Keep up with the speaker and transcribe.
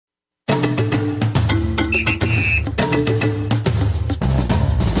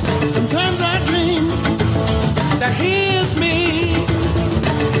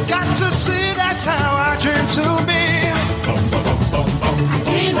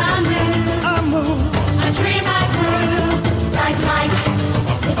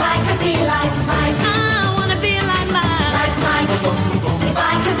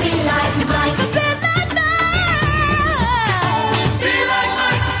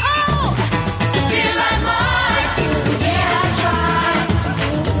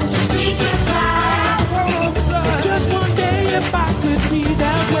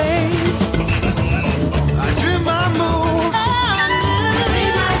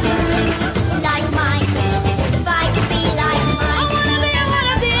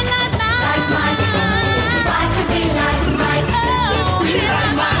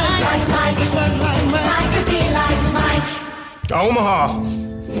Omaha.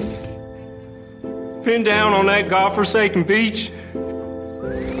 Pinned down on that godforsaken beach.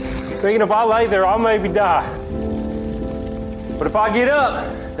 Thinking if I lay there, I'll maybe die. But if I get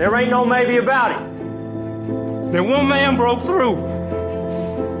up, there ain't no maybe about it. Then one man broke through.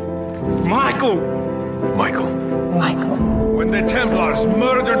 Michael. When the Templars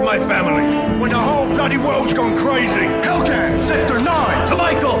murdered my family. When the whole bloody world's gone crazy. Hellcat, Sector 9. To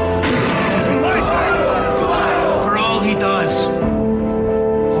Michael. For all he does.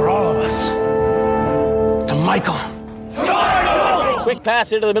 For all of us. To Michael. Quick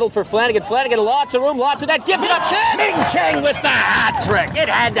pass into the middle for Flanagan. Flanagan, lots of room, lots of that. Give it a chance. Ming Chang with the hat trick. It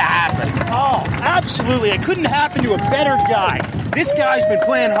had to happen. Oh, absolutely. It couldn't happen to a better guy. This guy's been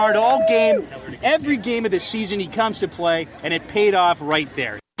playing hard all game. Every game of the season he comes to play, and it paid off right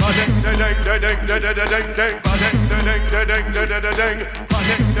there.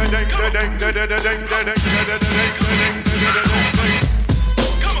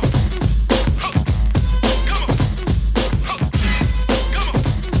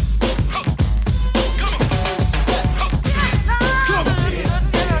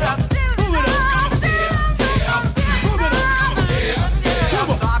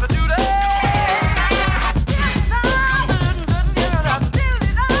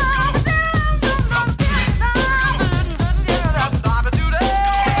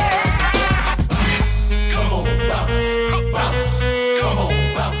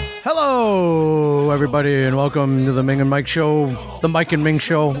 Everybody, and welcome to the Ming and Mike Show, the Mike and Ming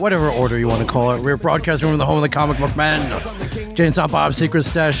Show, whatever order you want to call it. We're broadcasting from the home of the comic book man, Jane Silent Bob's Secret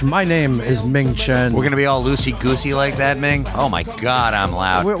Stash. My name is Ming Chen. We're going to be all loosey-goosey like that, Ming? Oh my god, I'm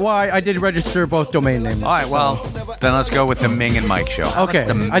loud. Well, I did register both domain names. Alright, well, then let's go with the Ming and Mike Show. Okay,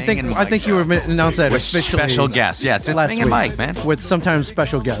 I think you announced that with officially special guests. Yeah, it's Ming and Mike, man. With sometimes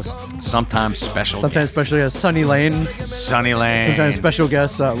special guests. Sometimes special guests. Sunny Lane. Sometimes special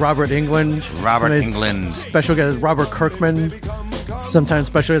guests, Robert England. Special guest Robert Kirkman. Sometimes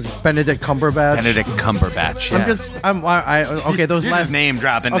special guest Benedict Cumberbatch. Yeah. Okay, those You're last just name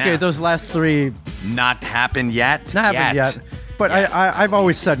dropping. Okay, now. those last three not happened yet. Not happened yet. But I've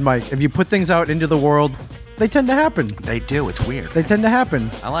always said, Mike, if you put things out into the world, they tend to happen. They do. It's weird. They tend to happen.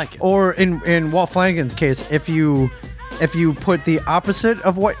 I like it. Or in Walt Flanagan's case, if you put the opposite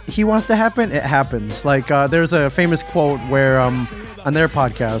of what he wants to happen, it happens. Like there's a famous quote where on their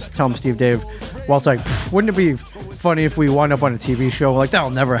podcast, Tell 'em Steve Dave, Walt's like, wouldn't it be funny if we wound up on a TV show? Like,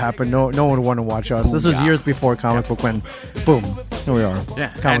 that'll never happen. No one would want to watch us. This was years before Comic Book when, boom, here we are.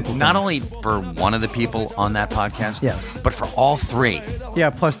 Yeah, and not only for one of the people on that podcast, yes, but for all three.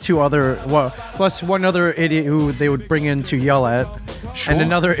 Yeah, plus plus one other idiot who they would bring in to yell at, sure. And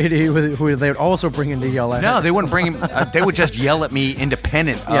another idiot who they would also bring in to yell at. No, they wouldn't bring him. They would just yell at me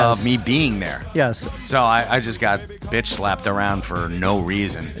independent of me being there. Yes. So I just got bitch slapped around for no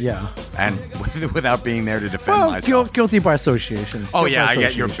reason. Yeah. And without being there to defend myself. Guilty by association. Oh, yeah, I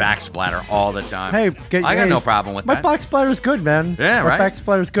get your back splatter all the time. Hey, I got no problem with that. My back splatter is good, man. Yeah, my back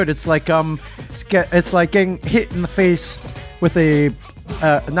splatter is good. It's like getting hit in the face with a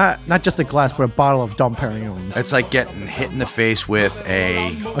not just a glass, but a bottle of Dom Perignon. It's like getting hit in the face with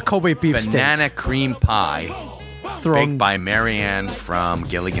a Kobe beef banana steak. Cream pie. Baked by Marianne from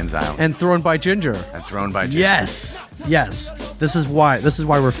Gilligan's Island. And thrown by Ginger. Yes. This is why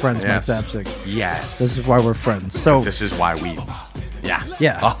we're friends, yes. Mike Zapsik. Yes. This is why we're friends. So this is why we. Yeah.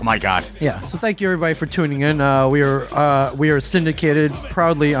 Yeah. Oh my God. Yeah. So thank you everybody for tuning in. We are syndicated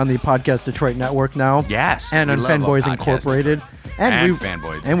proudly on the Podcast Detroit Network now. Yes. And on Fanboys Incorporated. And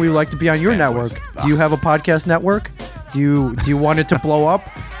Fanboys. And we would like to be on your network. Do you have a podcast network? Do you want it to blow up?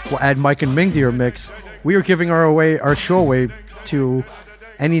 We'll add Mike and Ming to your mix. We are giving our show away to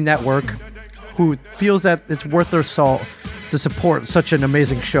any network who feels that it's worth their salt to support such an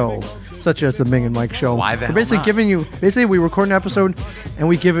amazing show, such as the Ming and Mike Show. Why the hell We're basically not? Basically we record an episode and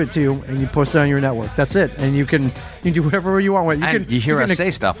we give it to you and you post it on your network. That's it. And you can do whatever you want. You hear us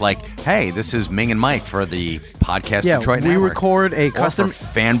say stuff like, hey, this is Ming and Mike for the Podcast Detroit Network. We record a custom... Or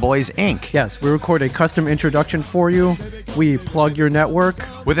for Fanboys Inc. Yes, we record a custom introduction for you. We plug your network.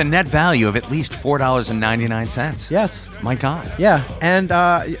 With a net value of at least $4.99. Yes. My God. Yeah, and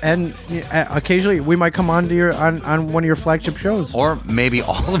occasionally we might come on to on one of your flagship shows. Or maybe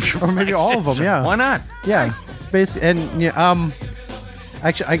all of your Or maybe all of them, yeah. Why not? Yeah.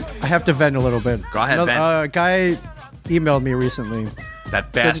 Actually, I have to vent a little bit. Go ahead, vent. A guy emailed me recently.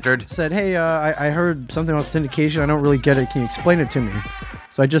 That bastard. Said, hey, I heard something about syndication. I don't really get it. Can you explain it to me?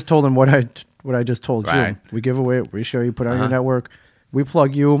 So I just told him what I just told you. We give away, we show you, put on your network. We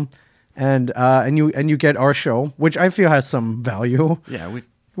plug you, and you get our show, which I feel has some value. Yeah,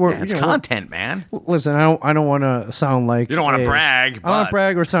 It's content, man. Listen, I don't want to sound like You don't want to brag. I don't want to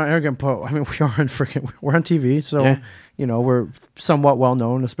brag or sound arrogant, but I mean we're on TV, so we're somewhat well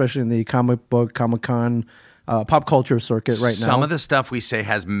known, especially in the comic book, Comic-Con, pop culture circuit right now. Some of the stuff we say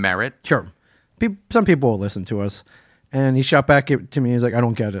has merit. Sure, some people will listen to us, and he shot back to me. He's like, I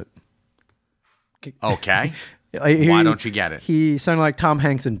don't get it. Okay. Why don't you get it? He sounded like Tom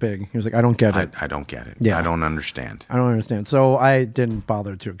Hanks in Big. He was like, I don't get it. I don't get it. Yeah. I don't understand. I don't understand. So I didn't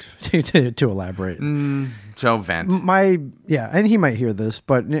bother to elaborate. So vent. And he might hear this,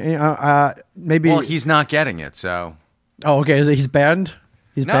 but maybe. Well, he's not getting it, so. Oh, okay. He's banned.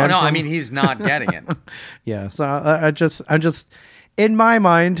 He's banned. No. I mean, he's not getting it. Yeah. So I'm just in my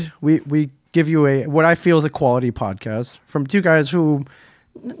mind, we give you what I feel is a quality podcast from two guys who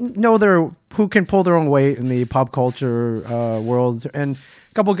who can pull their own weight in the pop culture world, and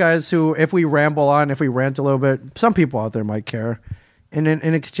a couple guys who, if we ramble on, if we rant a little bit, some people out there might care. And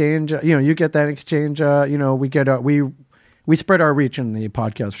in exchange, you get that exchange. We get we spread our reach in the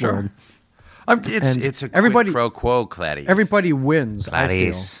podcast world. It's a quid pro quo, Clarice. Everybody wins.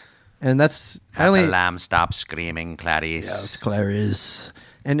 Clarice. I feel. And that's Have the lamb stop screaming, Clarice. Yes, Clarice.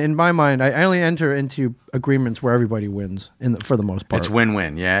 And in my mind, I only enter into agreements where everybody wins for the most part. It's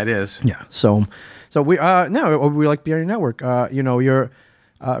win-win. Yeah, it is. Yeah. So we we like BRN Network. Your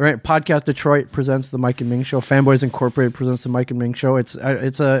Podcast Detroit presents the Mike and Ming Show. Fanboys Incorporated presents the Mike and Ming Show. It's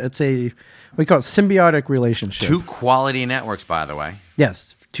a we call it symbiotic relationship. 2 quality networks, by the way.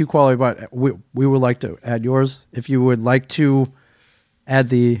 Yes, 2 quality. But we would like to add yours if you would like to add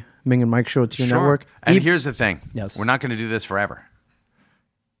the Ming and Mike Show to your network. And here's the thing. Yes. We're not going to do this forever.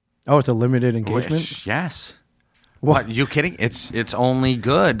 Oh, it's a limited engagement? Yes. What? You kidding? It's only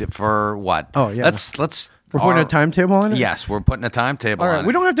good for what? Oh, yeah. Let's. We're putting a timetable on it? Yes, we're putting a timetable on it.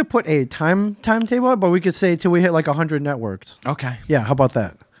 We don't have to put a timetable on it, but we could say till we hit like 100 networks. Okay. Yeah, how about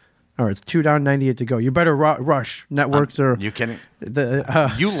that? All right, it's 2 down, 98 to go. You better rush. Networks are... You kidding?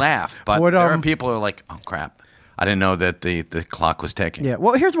 You laugh, but there are people who are like, oh, crap. I didn't know that the clock was ticking. Yeah,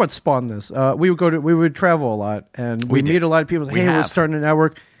 well, here's what spawned this. We would travel a lot, and we meet a lot of people. Hey, we're starting a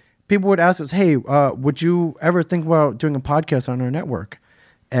network. People would ask us, hey, would you ever think about doing a podcast on our network?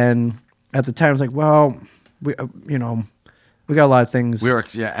 And at the time, it's like, well, we got a lot of things. We were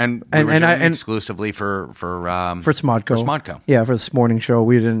doing it exclusively for Smodco. For Smodco. Yeah, for this morning show,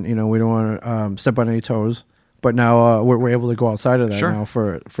 we didn't, we don't want to step on any toes. But now we're able to go outside of that now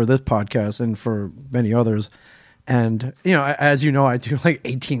for this podcast and for many others. And, as you know, I do like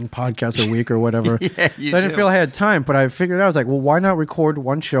 18 podcasts a week or whatever. So I didn't feel I had time, but I figured out, I was like, well, why not record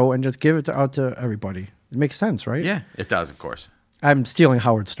one show and just give it out to everybody? It makes sense, right? Yeah, it does, of course. I'm stealing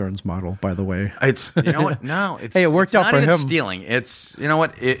Howard Stern's model, by the way. It's, you know what? No, it's, hey, it worked out for him. It's not even stealing. It's, you know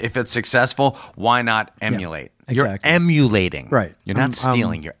what? If it's successful, why not emulate? Yeah, exactly. You're emulating. Right. You're not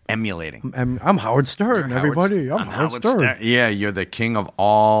stealing. You're emulating. I'm Howard Stern, everybody. I'm Howard Stern. Yeah, you're the king of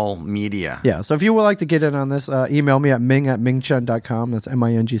all media. Yeah, so if you would like to get in on this, email me at ming@mingchen.com. That's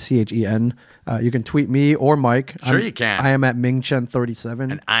MINGCHEN. You can tweet me or Mike. Sure you can. I am at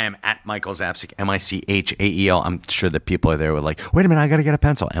Mingchen37. And I am at Michael Zapsik, MICHAEL. I'm sure the people are there were like, wait a minute, I got to get a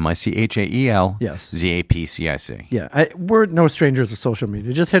pencil. MICHAEL. Yes. ZAPCIC. Yeah, we're no strangers to social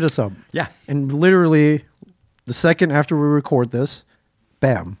media. Just hit us up. Yeah. And literally, the second after we record this,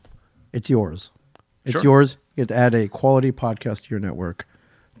 bam, it's yours. It's yours. You get to add a quality podcast to your network.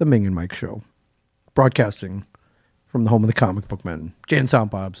 The Ming and Mike Show. Broadcasting from the home of the comic book men. Jay and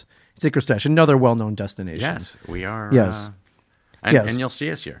Silent Bob's Secret Stash, another well-known destination. Yes, we are. Yes. And you'll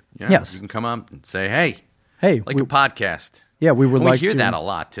see us here. You know, yes. You can come up and say, hey, your podcast. Yeah, we would like to. We hear that a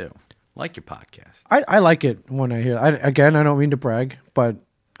lot, too. Like your podcast. I like it when I hear it. I don't mean to brag, but...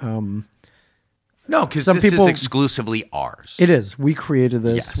 no, because this is exclusively ours. It is. We created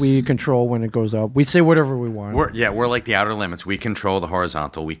this. Yes. We control when it goes up. We say whatever we want. We're like the outer limits. We control the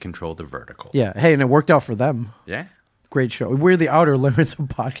horizontal. We control the vertical. Yeah. Hey, and it worked out for them. Yeah. Great show. We're the outer limits of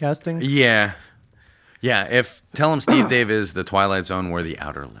podcasting. Yeah. Yeah. Tell them Steve Dave is the Twilight Zone, we're the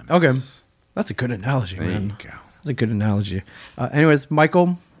outer limits. Okay. That's a good analogy, there man. You go. That's a good analogy. Anyways, Mike,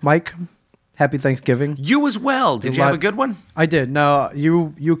 happy Thanksgiving. You as well. Did you have a good one? I did. No,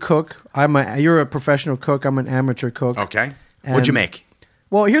 you cook. You're a professional cook. I'm an amateur cook. Okay. What'd you make?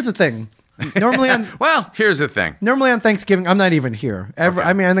 Well, here's the thing. Normally here's the thing. Normally on Thanksgiving, I'm not even here.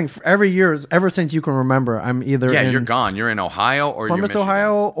 I think every year, ever since you can remember, I'm either you're gone. You're in Ohio or Columbus, you're Michigan.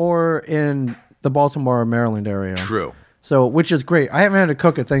 Ohio, or in the Baltimore or Maryland area. True. So, which is great. I haven't had to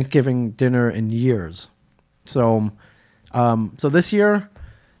cook a Thanksgiving dinner in years. So, so this year,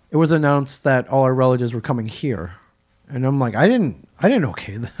 it was announced that all our relatives were coming here, and I'm like, I didn't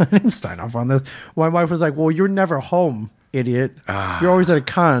okay that. I didn't sign off on this. My wife was like, "Well, you're never home idiot. You're always at a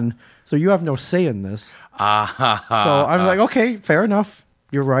con, so you have no say in this. So I'm like, okay, fair enough.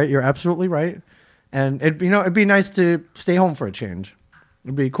 You're right. You're absolutely right. And it'd be nice to stay home for a change.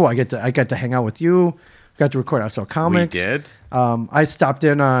 It'd be cool. I got to hang out with you. Got to record SL Comics. We did. I stopped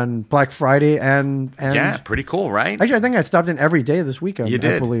in on Black Friday and yeah, pretty cool, right? Actually, I think I stopped in every day this weekend. You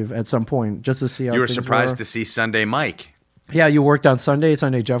did. I believe at some point just to see how You were things surprised were. to see Sunday Mike. Yeah, you worked on Sunday.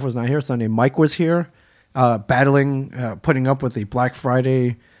 Sunday Jeff was not here. Sunday Mike was here, battling, putting up with the Black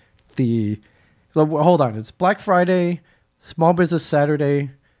Friday. Hold on, it's Black Friday, Small Business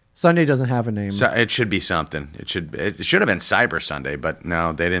Saturday. Sunday doesn't have a name. So it should be something. It should have been Cyber Sunday, but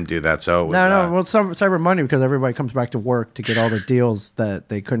no, they didn't do that. So it was, Well, Cyber Monday because everybody comes back to work to get all the deals that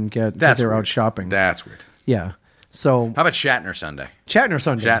they couldn't get because they were out shopping. That's weird. Yeah. So How about Shatner Sunday? Shatner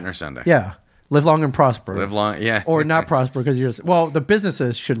Sunday. Shatner Sunday. Yeah. Live long and prosper. Live long, yeah. Or not prosper because the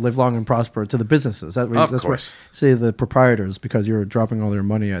businesses should live long and prosper to the businesses. That's course. what say the proprietors because you're dropping all their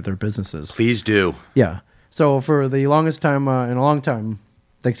money at their businesses. Please do. Yeah. So for the longest time in a long time,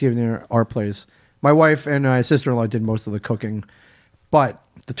 Thanksgiving at our place, my wife and my sister-in-law did most of the cooking. But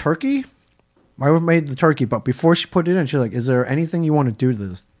the turkey, my wife made the turkey, but before she put it in, she's like, is there anything you want to do to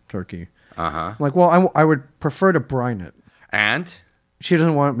this turkey? I'm like, well, I would prefer to brine it. And? She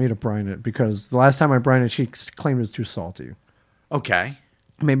doesn't want me to brine it because the last time I brined it, she claimed it was too salty. Okay.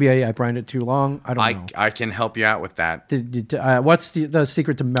 Maybe I brined it too long. I don't know. I can help you out with that. What's the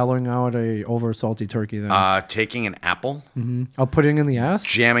secret to mellowing out a over salty turkey then? Taking an apple, I'll put it in the ass?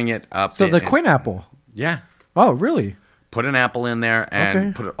 jamming it up. So the Quinn apple. Yeah. Oh, really? Put an apple in there and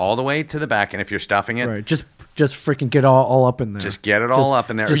Okay. put it all the way to the back. And if you're stuffing it, Right. Just freaking get all up in there. just get it all up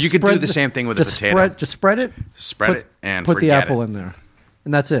in there. Or you could do spread the same thing with a potato. Just spread it. Spread it and put the forget apple it. in there,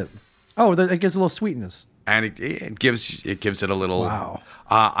 and that's it. Oh, it gives a little sweetness. And it gives it a little. Wow.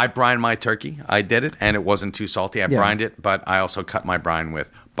 I brined my turkey. I did it, and it wasn't too salty. I brined it, but I also cut my brine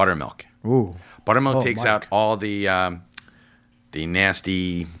with buttermilk. Ooh. Buttermilk Oh, takes Mark. out all the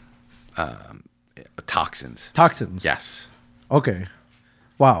nasty toxins. Toxins. Yes. Okay.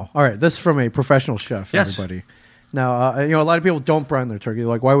 Wow. All right. This is from a professional chef, Yes. everybody. Now, a lot of people don't brine their turkey. They're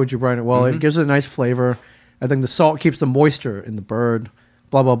like, why would you brine it? Well, Mm-hmm. it gives it a nice flavor. I think the salt keeps the moisture in the bird.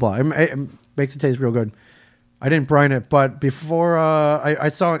 Blah, blah, blah. It makes it taste real good. I didn't brine it, but before I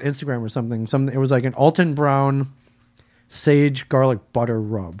saw on Instagram or something, it was like an Alton Brown sage garlic butter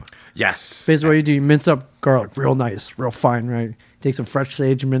rub. Yes. Basically, what you do, you mince up garlic real nice, real fine, right? Take some fresh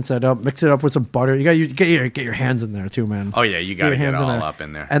sage and mince that up. Mix it up with some butter. You got to get your hands in there too, man. Oh yeah, you got to your get hands all up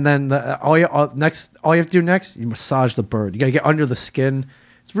in there. And then all you have to do next, you massage the bird. You got to get under the skin.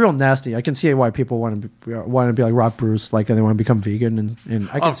 It's real nasty. I can see why people want to be like Rob Bruce, like they want to become vegan. And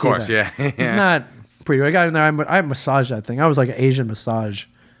I can Of course, see that. yeah. It's not pretty. I got in there. I massaged that thing. I was like an Asian massage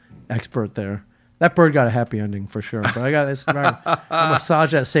expert there. That bird got a happy ending for sure. But I got this. I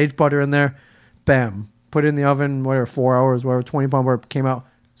massaged that sage butter in there. Bam. Put it in the oven. Whatever, 4 hours. Whatever. 20-pound bird came out.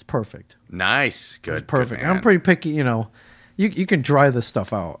 It's perfect. Nice. Good. Perfect. Good, man. I'm pretty picky. You can dry this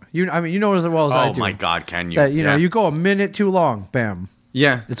stuff out. You know as well as I Oh do. my God, can you? That Yeah. you go a minute too long. Bam.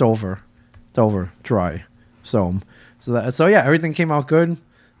 Yeah. It's over. It's over. Dry. So yeah, everything came out good.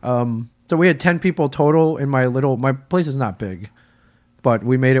 So we had 10 people total in my place is not big, but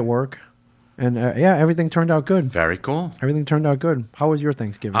we made it work. And yeah, everything turned out good. Very cool. Everything turned out good. How was your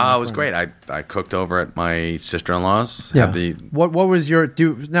Thanksgiving? It my was friend? great. I cooked over at my sister-in-law's. Yeah. Had the What was your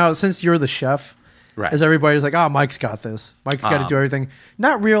now since you're the chef? Right. As everybody's like, Mike's got this. Mike's got to do everything.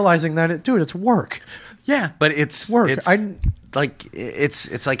 Not realizing that it's work. Yeah, but it's Work. It's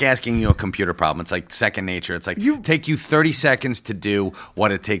it's like asking you a computer problem. It's like second nature. It's like take you 30 seconds to do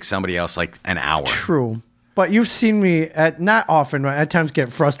what it takes somebody else like an hour. True. But you've seen me not often, but at times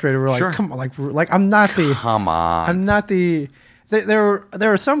get frustrated. We're like, Sure. come on, like I'm not the. Come on. I'm not the. There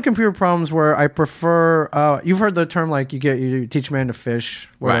are some computer problems where I prefer. You've heard the term like you teach a man to fish,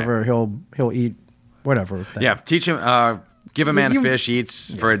 whatever Right. he'll eat, whatever. Yeah, teach him. Give a man You- a fish, he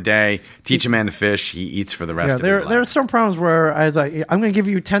eats for a day. Teach a man to fish, he eats for the rest of his life. there are some problems where I was like, I'm going to give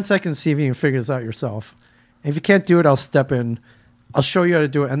you 10 seconds to see if you can figure this out yourself. If you can't do it, I'll step in. I'll show you how to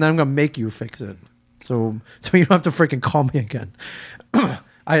do it, and then I'm going to make you fix it. So you don't have to freaking call me again.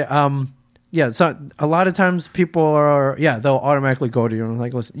 So a lot of times people they'll automatically go to you and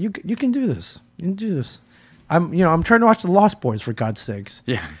like, listen, you can do this. You can do this. I'm trying to watch the Lost Boys for God's sakes.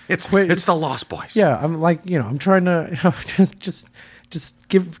 Yeah, it's Wait. the Lost Boys. Yeah, I'm like, I'm trying to just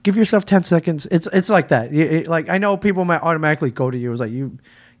give yourself 10 seconds. It's like that. Like I know people might automatically go to you. It's like you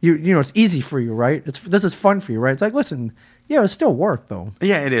it's easy for you, right? This is fun for you, right? It's like, listen, Yeah, it's still work though.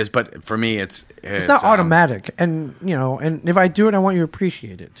 Yeah, it is. But for me, it's not automatic, and and if I do it, I want you to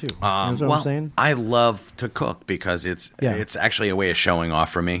appreciate it too. You know what I'm saying? I love to cook because it's actually a way of showing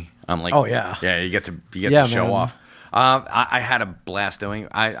off for me. I'm like, oh yeah, you get to show man. off. I had a blast doing.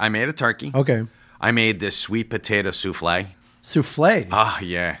 I made a turkey. Okay. I made this sweet potato souffle. Souffle. Oh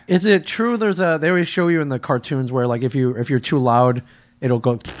yeah. Is it true? They always show you in the cartoons where like if you're too loud, it'll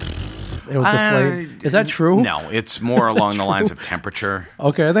go. It'll deflate. Is that true? No, it's more along the lines of temperature.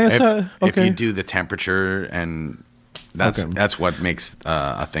 Okay, I think it's if you do the temperature, and that's what makes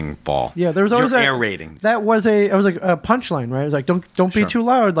a thing fall. Yeah, there was always air rating. That was a punchline, right? It was like don't be too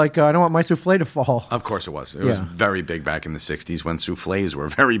loud. Like I don't want my souffle to fall. Of course it was. It was very big back in the '60s when souffles were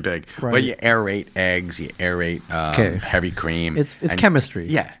very big. Right. But you aerate eggs, you aerate heavy cream. It's chemistry.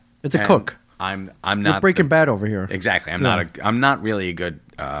 Yeah, it's a cook. I'm You're not Breaking Bad over here. Exactly. I'm not really a good.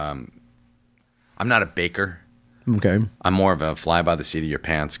 I'm not a baker. Okay. I'm more of a fly by the seat of your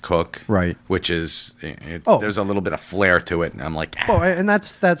pants cook. Right. Which is there's a little bit of flair to it, and I'm like, Well, and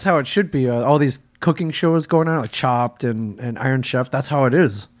that's how it should be. All these cooking shows going on, like Chopped and Iron Chef. That's how it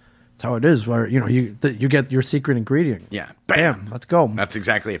is. That's how it is. Where you get your secret ingredient. Yeah. Bam. Let's go. That's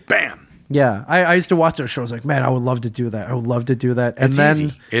exactly it. Bam. Yeah, I used to watch those shows. Like, man, I would love to do that. I would love to do that. And it's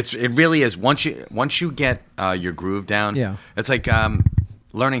then easy. It really is. Once you get your groove down. Yeah. It's like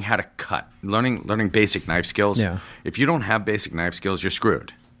learning how to cut, learning basic knife skills. Yeah. If you don't have basic knife skills, you're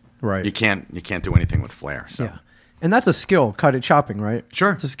screwed. Right. You can't do anything with flair. So. Yeah. And that's a skill, chopping, right?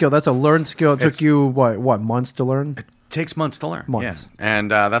 Sure. It's a skill. That's a learned skill. It took you what months to learn? It takes months to learn. Months. Yeah.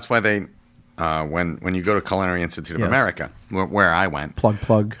 And that's why they when you go to Culinary Institute of America, where I went,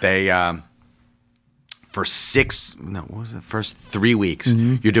 plug. They for first 3 weeks,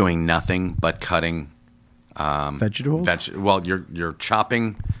 you're doing nothing but cutting vegetables. Well, you're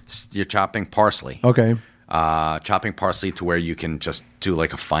chopping parsley. Okay. Chopping parsley to where you can just do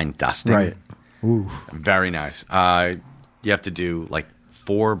like a fine dusting. Right. Ooh. Very nice. You have to do like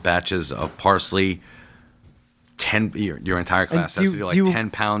 4 batches of parsley. Your entire class has to do like 10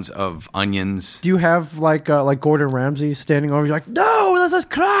 pounds of onions. Do you have like Gordon Ramsay standing over you like, no, this is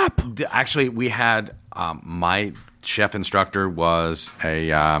crap? Actually, we had my chef instructor was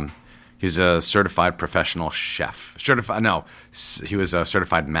he's a certified professional chef. He was a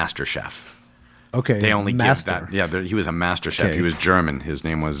certified master chef. Okay, they only master. give that. Yeah, he was a master chef. Okay. He was German. His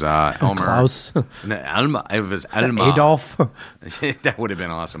name was Elmer. Klaus. Elmer. It was Elmer. Adolf. That would have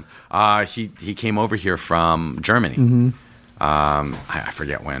been awesome. He came over here from Germany. Mm-hmm. I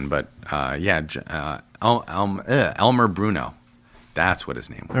forget when, but Elmer Bruno. That's what his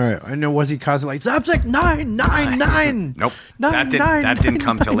name was. All right. I know. Was he constantly like Zapsik 999? Nope. That didn't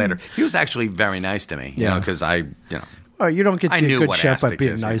come till later. He was actually very nice to me. Because Oh, you don't get to be a good chef by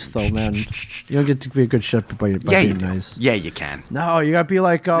being nice, though, man. You don't get to be a good chef by being nice. Yeah, you can. No, you gotta be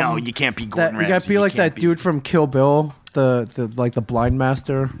like. No, you can't be Gordon Ramsay. You gotta be like that dude from Kill Bill, the blind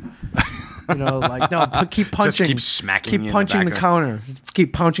master. Keep punching. Just keep smacking. Keep punching the counter.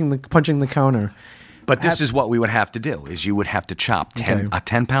 Keep punching the counter. But this is what we would have to do: is you would have to chop a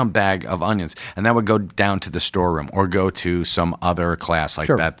 10-pound bag of onions, and that would go down to the storeroom or go to some other class like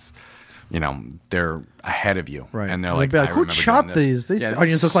that's. They're ahead of you, right? And they're like, "Who chopped these? These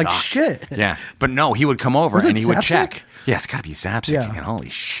onions look like shit." Yeah, but no, he would come over and he would Zapsik? check. Yeah, it's got to be Zapsik. Yeah. Holy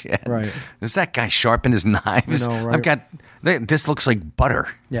shit! Right? Does that guy sharpen his knives? I know, right? I've got this looks like butter.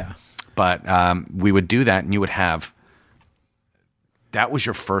 Yeah, but we would do that, and you would have. That was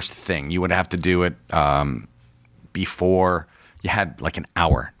your first thing. You would have to do it before you had like an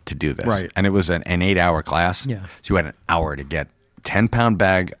hour to do this, right? And it was an 8-hour class. Yeah, so you had an hour to get. 10-pound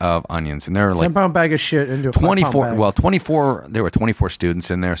bag of onions, and there were like 10-pound bag of shit into a 24. bag. Well, 24. There were 24 students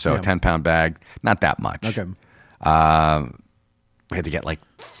in there, so a 10-pound bag, not that much. Okay. We had to get like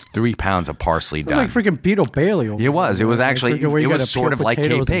 3 pounds of parsley done. It was like freaking Beetle Bailey. It was. It was actually. It was sort of like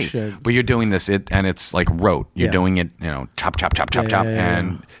KP, but you're doing this, and it's like rote. You're doing it, chop, chop, chop, chop, chop,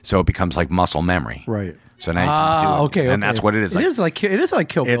 and so it becomes like muscle memory. Right. So now you can do it, okay, and that's what it is. It is like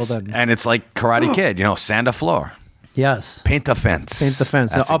Kill Bill then, and it's like Karate Kid. Sand a floor. Yes. Paint the fence. So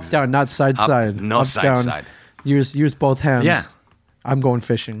up, down, not side, side. No up, side, down. side. Use both hands. Yeah. I'm going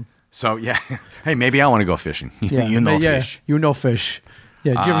fishing. So, yeah. Hey, maybe I want to go fishing. Yeah. Fish. You know fish.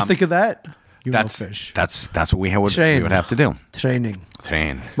 Yeah. Did you ever think of that? Know fish. That's what we would have to do. Training.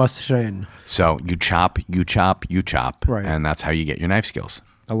 Must train. So you chop. Right. And that's how you get your knife skills.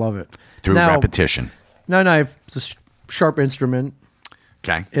 I love it. Through repetition. No knife is a sharp instrument.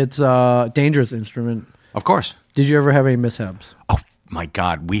 Okay. It's a dangerous instrument. Of course. Did you ever have any mishaps? Oh, my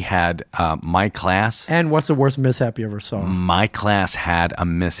God. We had my class. And what's the worst mishap you ever saw? My class had a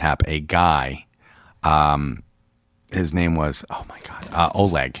mishap. A guy, his name was, oh my God,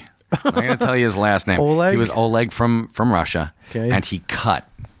 Oleg. I'm going to tell you his last name. Oleg? He was Oleg from Russia. Okay. And he cut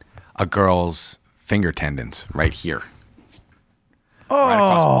a girl's finger tendons right here. Right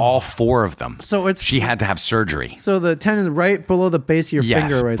across all 4 of them. So she had to have surgery. So the tendon is right below the base of your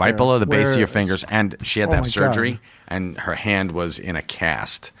finger, right there, below the base of your fingers, and she had to have my surgery. God. And her hand was in a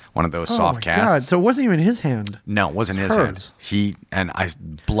cast, one of those Oh soft my casts. God. So it wasn't even his hand. No, it wasn't his hers. hand.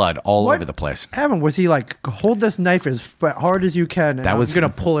 Blood all What over the place. happened? Was he like, hold this knife as hard as you can, and I'm gonna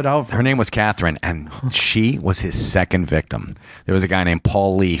pull it out? Her name was Catherine, and she was his second victim. There was a guy named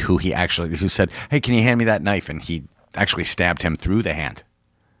Paul Lee who said, "Hey, can you hand me that knife?" And he actually stabbed him through the hand.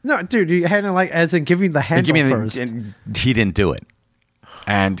 No, dude, you had to like as in giving the handle first. He didn't do it,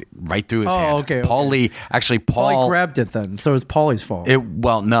 and right through his hand. Okay. Paul Lee actually Paulie grabbed it then, so it's Paulie's fault.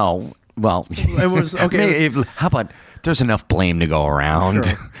 No. Well, it was okay. How about there's enough blame to go around,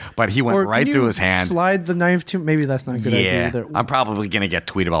 Sure. but he went right through his hand. Slide the knife to maybe that's not a good idea either. I'm probably gonna get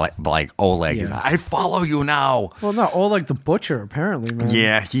tweeted about like Oleg. Yeah. I follow you now. Well, not Oleg the butcher, apparently, man.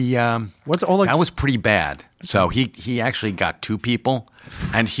 Yeah, he. What's Oleg? That was pretty bad. So he actually got 2 people,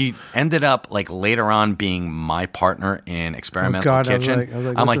 and he ended up like later on being my partner in Experimental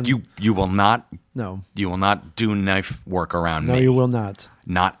Kitchen. I'm like, you will not. No. You will not do knife work around me. No, you will not.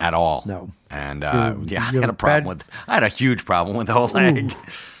 Not at all. No. And I had a huge problem with Oleg.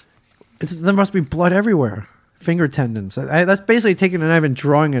 There must be blood everywhere. Finger tendons. That's basically taking a knife and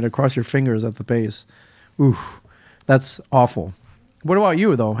drawing it across your fingers at the base. Ooh, that's awful. What about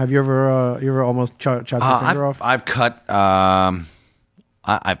you though? Have you ever almost chopped your finger off? I've cut. I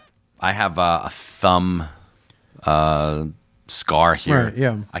have a thumb scar here. Right,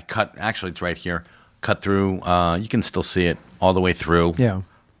 yeah. I cut. Actually, it's right here. Cut through. You can still see it all the way through. Yeah.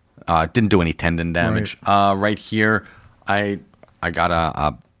 Didn't do any tendon damage. Right here, I got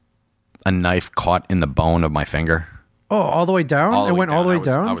a knife caught in the bone of my finger. Oh, all the way down? It went all the way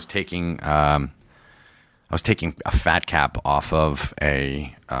down? I was taking a fat cap off of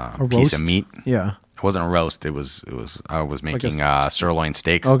a piece of meat. Yeah. It wasn't a roast. It was. I was making sirloin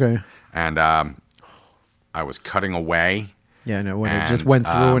steaks. Okay. And I was cutting away. Yeah, no, when it just went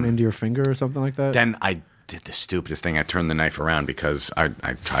through and into your finger or something like that. Then I did the stupidest thing. I turned the knife around because I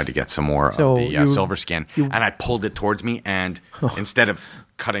tried to get some more So of the you- silver skin, and I pulled it towards me. And instead of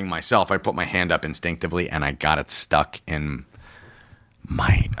cutting myself, I put my hand up instinctively, and I got it stuck in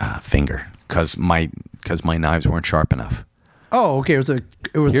my finger because my knives weren't sharp enough. Oh, okay.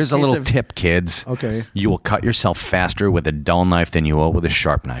 It was. Here's a little tip, kids. Okay. You will cut yourself faster with a dull knife than you will with a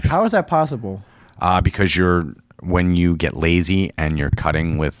sharp knife. How is that possible? Because when you get lazy and you're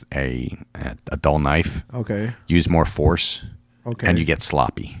cutting with a dull knife, Okay. use more force, Okay. and you get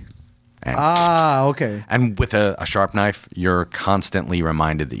sloppy. And, Okay. and with a sharp knife, you're constantly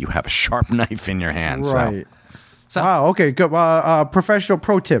reminded that you have a sharp knife in your hand. Right. So Wow. Okay. Good. Professional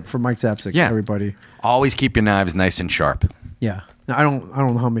pro tip from Mike Zapsik. Yeah. Everybody. always keep your knives nice and sharp. Yeah. Now, I don't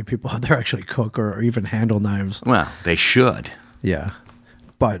know how many people out there actually cook or even handle knives. Well, they should. Yeah.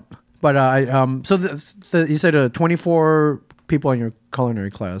 But so you said 24 people in your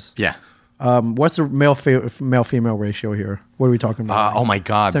culinary class. Yeah. What's the male female ratio here? What are we talking about? Oh my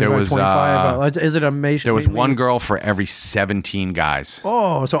God, there 75, was 25? Is it a major? there was one girl for every 17 guys.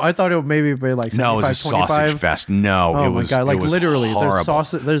 Oh, so I thought it would maybe be like 75, No, it was a 25. sausage fest. No, Oh it my was God! Like it was literally, horrible.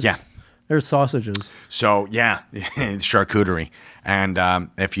 There's sausages. So yeah, charcuterie. And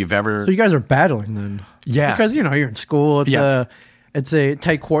if you've ever, So you guys are battling then? Yeah. Because you're in school. It's a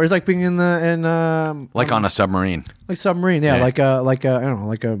tight quarter. It's like being in like on a submarine. like submarine. Yeah, Yeah. like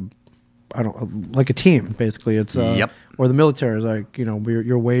a team basically. It's Yep. Or the military is like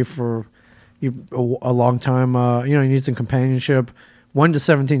you're away for a long time. You need some companionship. 1 to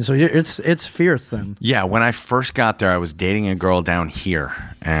 17, so it's fierce then. Yeah, when I first got there, I was dating a girl down here,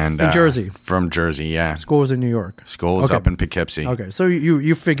 and In Jersey? From Jersey, yeah. School was in New York. School was Okay. up in Poughkeepsie. Okay, so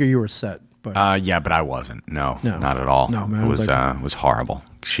you figure you were set, but Yeah, but I wasn't. No, No. not at all. No, man, it it was was like- was horrible.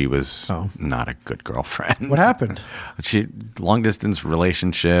 She was Oh. not a good girlfriend. what happened? She long distance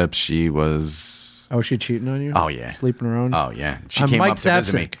relationship. She was. Oh, she cheating on you? Oh yeah, sleeping around. Oh yeah, she I'm came Mike up to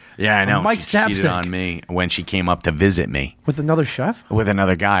visit me. Zapsik. Yeah, I know. I'm Mike she cheated Zapsik. on me when she came up to visit me With another chef? with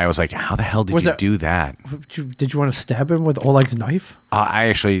another guy. I was like, how the hell did Was you that- do that? Did you want to stab him with Oleg's knife? I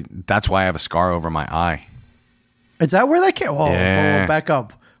actually. That's why I have a scar over my eye. Is that where that came? Oh, Yeah. back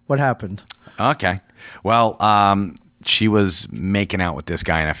up. What happened? Okay. Well, she was making out with this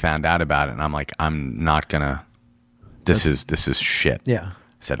guy, and I found out about it, and I'm like, I'm not gonna. This is shit. Yeah. I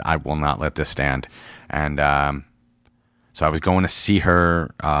said I will not let this stand, and so I was going to see her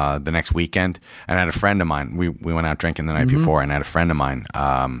the next weekend, and I had a friend of mine. We went out drinking the night before, and I had a friend of mine.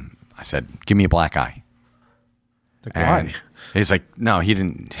 I said, "Give me a black eye." Like, And why? he's like, no, he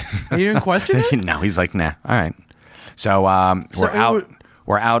didn't. You didn't question it? No, he's like, nah, all right. So,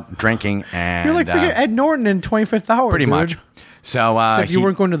 we're out drinking, and You're like freaking Ed Norton in 25th Hour, pretty dude. much. So you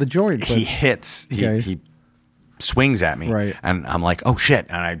weren't going to the joint. But, he hits. He swings at me, Right. and I'm like, oh shit!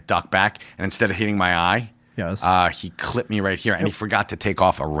 And I duck back, and instead of hitting my eye, yes, he clipped me right here, and he forgot to take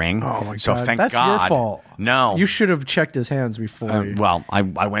off a ring. Oh my so god! thank That's God. your fault. No, you should have checked his hands before. Well, I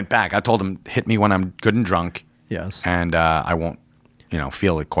went back. I told him, hit me when I'm good and drunk. Yes, and I won't,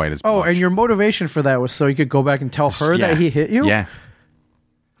 feel it quite as. Oh, much. and your motivation for that was so you could go back and tell her that he hit you. Yeah.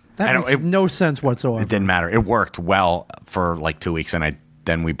 That makes no sense whatsoever. It didn't matter. It worked well for like 2 weeks, and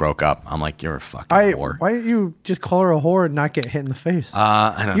then we broke up. I'm like, you're a fucking whore. Why didn't you just call her a whore and not get hit in the face?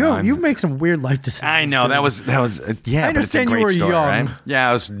 I don't know. You make some weird life decisions. I know that was yeah. I but it's a understand you great were story, young. right? Yeah,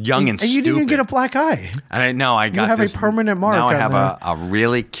 I was young and you stupid. didn't even get a black eye. And I know I got. You have this, a permanent mark. Now I on have there. a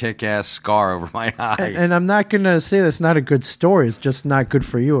really kick-ass scar over my eye. And I'm not gonna say that's not a good story. It's just not good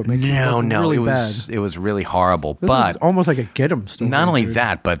for you. It makes you look really bad. It was really horrible. This but is almost like a get 'em story. not only dude.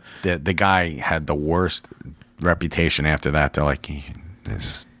 that, but the guy had the worst reputation after that. They're like,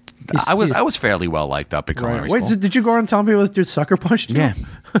 I was fairly well liked up at culinary Wait, school. did you go around telling people this dude sucker punched you? Yeah.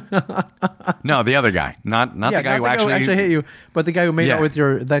 No, the other guy, not the guy who actually hit you, but the guy who made out with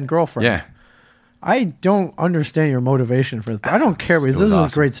your then girlfriend. Yeah. I don't understand your motivation for this. I don't care because this is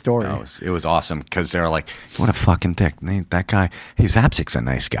awesome. a great story. No, it was awesome because they're like, what a fucking dick. That guy, Zapsik's a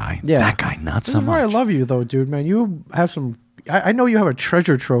nice guy. Yeah. That guy, not This so is why I much. love you though, dude. Man, you have some. I know you have a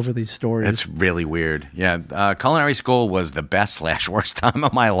treasure trove of these stories. It's really weird. Yeah, culinary school was the best / worst time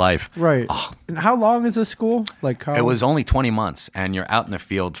of my life. Right. Oh. And how long is this school? Like how? It was only 20 months, and you're out in the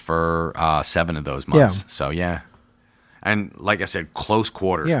field for 7 of those months. Yeah. So yeah, and like I said, close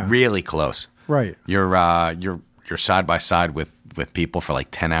quarters, Yeah. really close. Right. You're side by side with people for like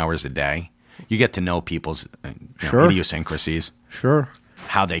 10 hours a day. You get to know people's Sure. idiosyncrasies, Sure.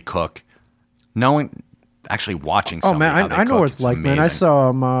 how they cook, actually watching. Oh Somebody how man, they I know cook, what it's like, man. I amazing.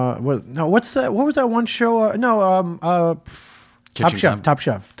 saw what's that? What was that one show? Top Chef.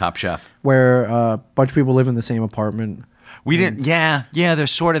 Top Chef. Where a bunch of people live in the same apartment. We didn't. Yeah.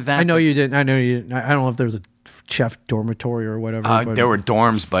 There's sort of that. I know you didn't. I don't know if there was a chef dormitory or whatever. But there were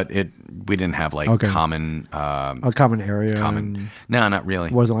dorms, but we didn't have like Okay. common. a common area. Common. No, not really.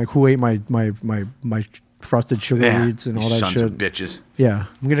 It wasn't like who ate my frosted sugar Yeah. weeds and all You that sons shit. of bitches. Yeah,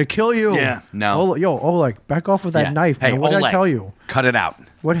 I'm gonna kill you. Yeah, no. Oleg, back off with that Yeah. knife. Hey, Man. What did I Oleg, tell you? Cut it out.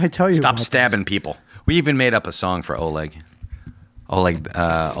 What did I tell you? Stop about this? stabbing people. We even made up a song for Oleg. Oleg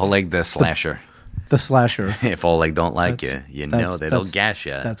the slasher. The slasher. If Oleg don't like you, know that he'll gas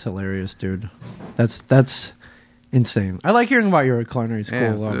you. That's hilarious, dude. That's insane. I like hearing about your culinary school.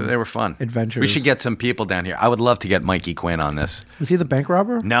 Yeah, they were fun. Adventures. We should get some people down here. I would love to get Mikey Quinn on this. Was he the bank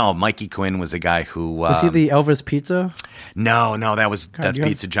robber? No, Mikey Quinn was a guy who. Was he the Elvis Pizza? No, that's you have-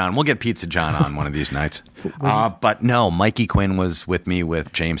 Pizza John. We'll get Pizza John on one of these nights. But no, Mikey Quinn was with me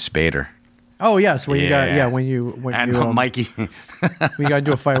with James Spader. Oh yes, when you got and Mikey. we got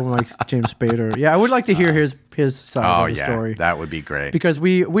into a fight with James Spader. Yeah, I would like to hear his side of the story. That would be great. Because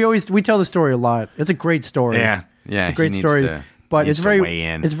we tell the story a lot. It's a great story. Yeah, it's a great story. But needs it's to weigh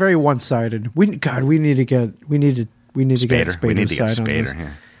in. it's very one sided. We need to get Spader. We need to get Spader's side on this. Spader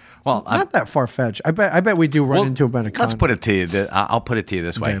here. Well, Not that far fetched. I bet we do run into a bit of let's put it to you. I'll put it to you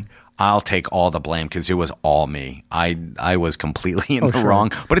this way. Okay. I'll take all the blame because it was all me. I was completely in the sure.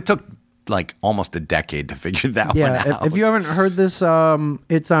 wrong. But it took like almost a decade to figure that one Yeah, out. if you haven't heard this,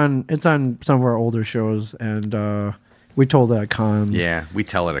 it's on some of our older shows, and we told it at cons. Yeah, we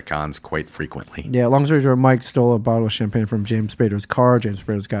tell it at cons quite frequently. Yeah, long story short, Mike stole a bottle of champagne from James Spader's car. James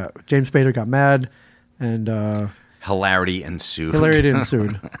Spader got mad, and Hilarity ensued.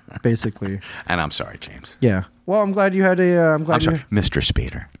 basically. And I'm sorry, James. Yeah. Well, I'm glad you had a. I'm sorry, Mr.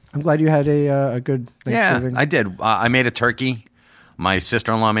 Spader. I'm glad you had a good Thanksgiving. Yeah, I did. I made a turkey. My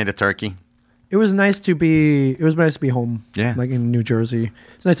sister-in-law made a turkey. It was nice to be home. Yeah. Like in New Jersey.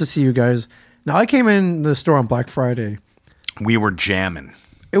 It's nice to see you guys. Now I came in the store on Black Friday. We were jamming.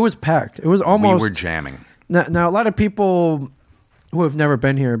 It was packed. It was almost. We were jamming. Now a lot of people who have never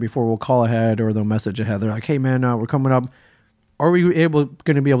been here before will call ahead or they'll message ahead. They're like, "Hey man, we're coming up. Are we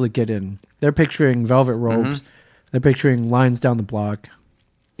going to be able to get in?" They're picturing velvet robes. They're picturing lines down the block.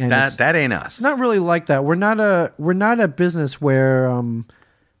 And That ain't us. It's not really like that. We're not a business where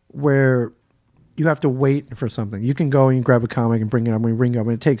you have to wait for something. You can go and grab a comic and bring it up. We ring up,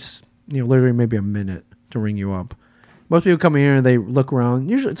 and it takes literally maybe a minute to ring you up. Most people come here and they look around.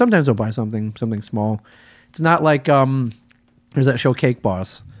 Usually, sometimes they'll buy something small. It's not like there's that show Cake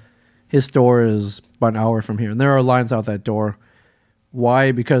Boss. His store is about an hour from here, and there are lines out that door.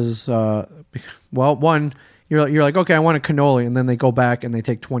 Why? Because one, You're like, okay, I want a cannoli, and then they go back and they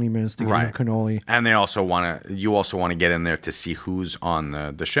take 20 minutes to get you a cannoli. And they also you also want to get in there to see who's on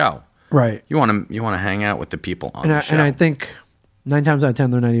the show. Right. You want to hang out with the people on the show. And I think 9 times out of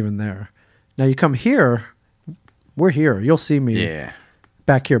 10 they're not even there. Now you come here, we're here. You'll see me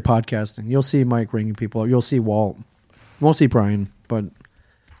back here podcasting. You'll see Mike ringing people. You'll see Walt. You won't see Brian, but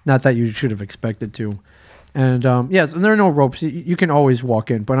not that you should have expected to. And yes, and there are no ropes. You can always walk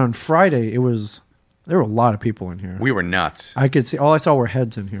in. But on Friday, there were a lot of people in here. We were nuts. I could see. All I saw were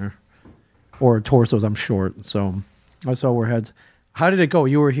heads in here, or torsos. I'm short, so I saw were heads. How did it go?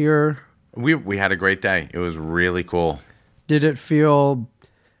 You were here. We had a great day. It was really cool. Did it feel?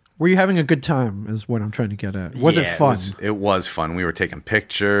 Were you having a good time? Is what I'm trying to get at. Was it fun? It was fun. We were taking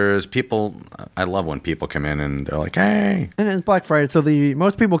pictures. I love when people come in and they're like, "Hey!" And it's Black Friday, so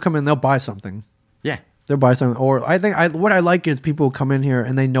most people come in. They'll buy something. Yeah, they'll buy something. Or I think what I like is people come in here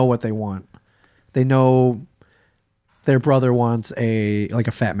and they know what they want. They know their brother wants a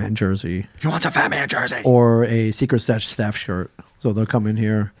Fat Man jersey. He wants a Fat Man jersey. Or a Secret Staff shirt. So they'll come in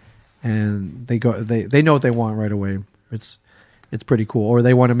here and they know what they want right away. It's pretty cool. Or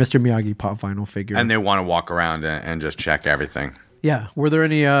they want a Mr. Miyagi pop vinyl figure. And they want to walk around and just check everything. Yeah. Were there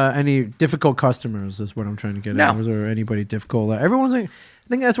any difficult customers is what I'm trying to get at. Was there anybody difficult? Everyone's like, I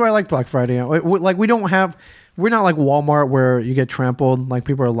think that's why I like Black Friday. Like we're not like Walmart where you get trampled. Like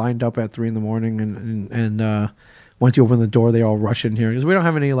people are lined up at 3 a.m. and once you open the door, they all rush in here because we don't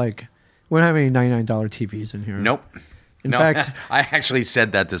have any $99 TVs in here. Nope. In fact, I actually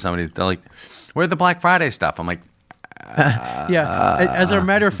said that to somebody. They're like, "Where's the Black Friday stuff?" I'm like, yeah. As a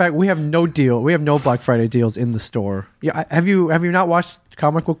matter of fact, we have no deal. We have no Black Friday deals in the store. Yeah. Have you not watched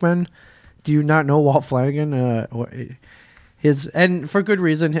Comic Book Men? Do you not know Walt Flanagan? And for good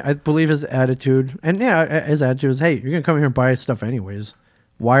reason, I believe his attitude. And his attitude is, hey, you're going to come here and buy stuff anyways.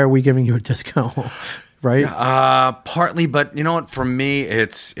 Why are we giving you a discount? Right? Partly, but you know what? For me,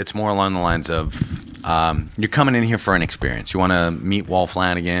 it's more along the lines of you're coming in here for an experience. You want to meet Walt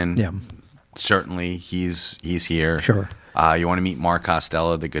Flanagan. Yeah. Certainly, he's here. Sure. You want to meet Mark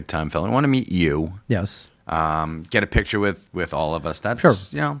Costello, the Good Time Fellow. You want to meet you. Yes. Get a picture with all of us. That's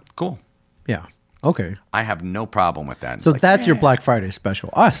cool. Yeah. Okay. I have no problem with that. So that's your Black Friday special.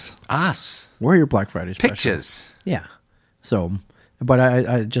 Us. We're your Black Friday special. Pictures. Yeah. So, but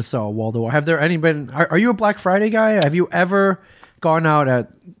I just saw Waldo. Have there any been? Are you a Black Friday guy? Have you ever gone out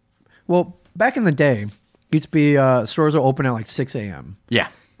at? Well, back in the day, used to be stores were open at like 6 a.m. Yeah.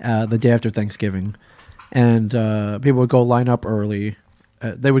 The day after Thanksgiving, and people would go line up early.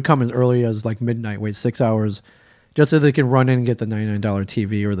 They would come as early as like midnight, wait 6 hours, just so they can run in and get the $99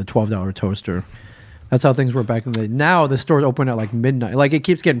 TV or the $12 toaster. That's how things were back in the day. Now the stores open at like midnight. Like it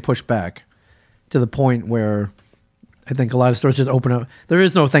keeps getting pushed back to the point where I think a lot of stores just open up. There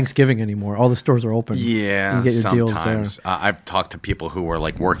is no Thanksgiving anymore. All the stores are open. Yeah, you get your sometimes. Deals there. I've talked to people who were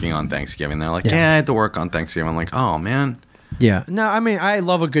like working on Thanksgiving. They're like, yeah, I had to work on Thanksgiving. I'm like, oh man. Yeah. No, I mean, I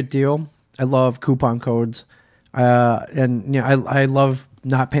love a good deal. I love coupon codes. And I love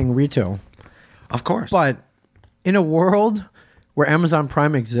not paying retail. Of course. But in a world where Amazon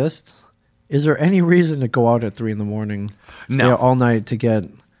Prime exists, is there any reason to go out at 3 a.m, stay out all night to get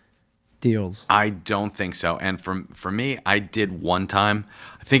deals? I don't think so. And for me, I did one time.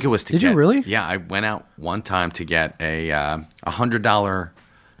 I think it was to Did you really? Yeah, I went out one time to get a $100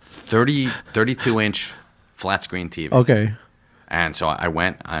 32-inch flat screen TV. Okay. And so I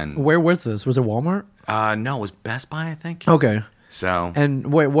went and where was this? Was it Walmart? No, it was Best Buy, I think. Okay. So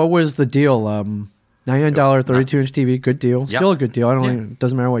and wait, what was the deal? $99 32-inch TV, good deal. Still a good deal. I don't know. It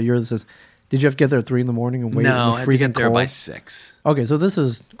doesn't matter what year this is. Did you have to get there at 3 a.m. and wait? No, I had to get there by 6. Okay, so this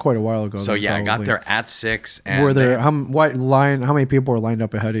is quite a while ago. So yeah, I got there at 6. And were there how many people were lined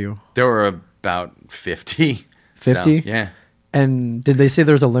up ahead of you? There were about 50. 50? So, yeah. And did they say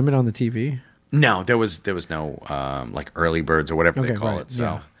there was a limit on the TV? No, there was no like early birds or whatever they call it.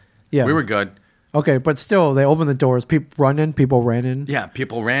 So yeah, we were good. Okay, but still, they opened the doors. People ran in. Yeah,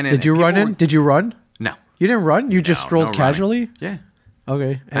 people ran in. Did you run in? Did you run? No. You didn't run? You just strolled casually? Yeah.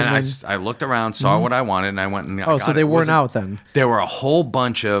 Okay. And I looked around, saw what I wanted, and I went and I got so they weren't out then? There were a whole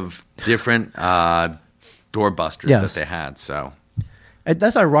bunch of different doorbusters that they had. So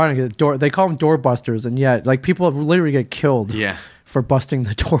that's ironic. They call them doorbusters, and yet like people literally get killed. Yeah. For busting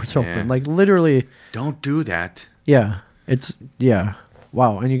the doors open, like literally. Don't do that. Yeah,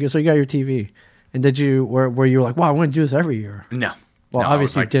 wow. And you got your TV, and did you were you like, wow, I want to do this every year? No. Well,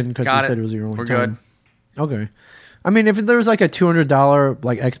 obviously you didn't because you said it was your only We're time. Good. Okay. I mean, if there was like a $200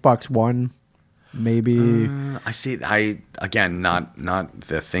 like Xbox One, maybe. I see. Again, not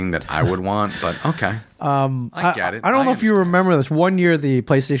the thing that I would want, but okay. I get it. I don't know if you remember this. One year, the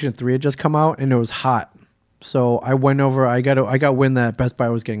PlayStation 3 had just come out, and it was hot. So I went over. I got wind that Best Buy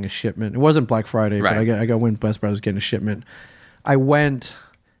was getting a shipment. It wasn't Black Friday, but I got wind Best Buy was getting a shipment. I went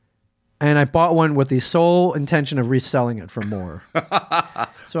and I bought one with the sole intention of reselling it for more.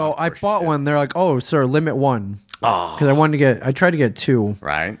 So I bought one. They're like, "Oh, sir, limit one." Because I tried to get two.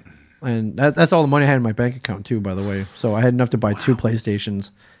 Right. And that's all the money I had in my bank account too, by the way. So I had enough to buy 2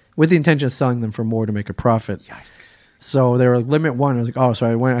 PlayStations with the intention of selling them for more to make a profit. Yikes. So they were like, limit one. I was like, oh,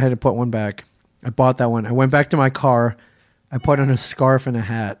 so I had to put one back. I bought that one. I went back to my car. I put on a scarf and a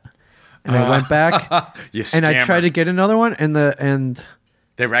hat. And I went back. You and I scammer. tried to get another one. And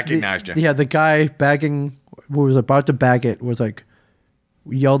They recognized you. Yeah, the guy who was about to bag it was like,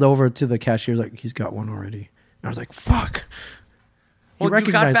 yelled over to the cashier, was like, he's got one already. And I was like, fuck. He Well,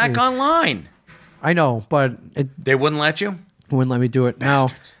 you got recognized back me. online. I know, but They wouldn't let you? wouldn't let me do it.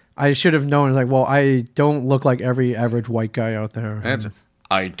 Bastards. Now, I should have known. Like, well, I don't look like every average white guy out there. That's,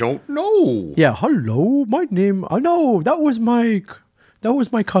 I don't know. Yeah, hello, my name. Oh no, that was my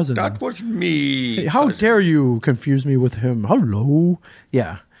cousin. That was me. Hey, how dare you confuse me with him? Hello.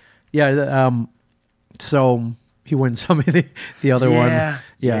 Yeah. So he wouldn't sell me the other one.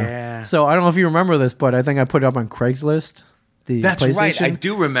 Yeah. So I don't know if you remember this, but I think I put it up on Craigslist. That's right. PlayStation. I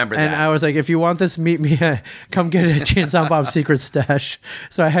do remember that. And I was like, if you want this, meet me. Come get it at Chance on Bob's Secret Stash.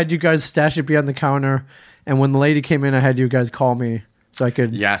 So I had you guys stash it behind the counter. And when the lady came in, I had you guys call me so I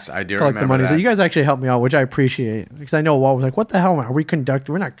could Yes, I do collect the remember money. that. So you guys actually helped me out, which I appreciate. Because I know Walt was like, what the hell are we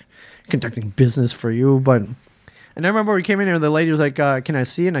conducting? We're not conducting business for you. But and I remember we came in here and the lady was like, can I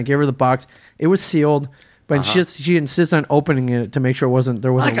see it? And I gave her the box. It was sealed. But she insists on opening it to make sure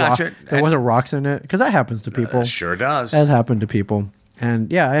there wasn't rocks in it. Because that happens to people. Sure does. That has happened to people.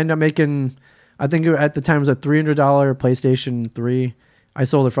 And yeah, I ended up making, I think at the time it was a $300 PlayStation 3. I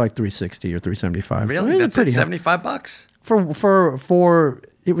sold it for like $360 or $375. Really? That's at $75? For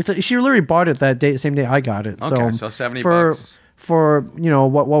it was, she literally bought it that day, same day I got it. Okay, so $70 for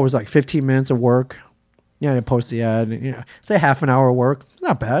what was like 15 minutes of work. Yeah, to post the ad. Say half an hour of work.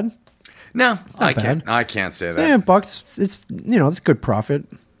 Not bad. No, I bad. can't say that. Yeah, $10. It's good profit.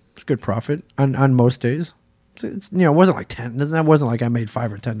 It's good profit on most days. It's it wasn't like 10. That wasn't like I made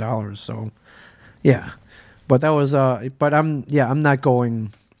 $5 or $10. So yeah, but that was but I'm not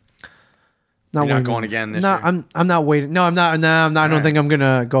going. You're not going again this year? I'm not waiting. No, I'm not. No, I don't think I'm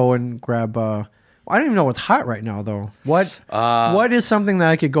gonna go and grab. I don't even know what's hot right now though. What is something that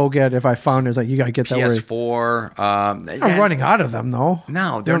I could go get if I found it's like you gotta get that PS4. I'm running out of them though.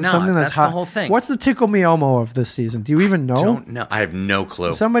 No, they're not. Something That's hot. the whole thing. What's the Tickle Me Elmo of this season? Do you even know? Don't know. I have no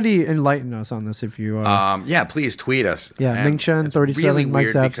clue. Somebody enlighten us on this if you. Yeah, please tweet us. Yeah, And Ming-Chen, it's 37, really Mike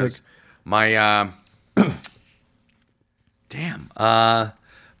weird Zapsik. because my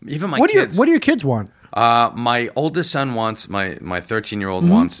even my kids. What do your kids want? My oldest son wants my 13-year-old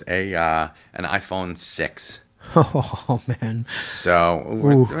wants an iPhone 6. Oh man. So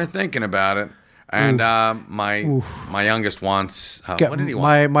we're thinking about it. And my youngest wants what did he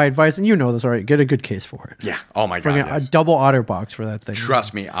want? My advice, and you know this, all right? Get a good case for it. Yeah. Oh my God. Bring Yes. a double OtterBox for that thing.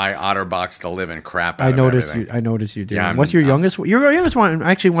 Trust me, I OtterBoxed the living crap out I of noticed everything. you. I noticed you did. Yeah, What's your youngest? Your youngest one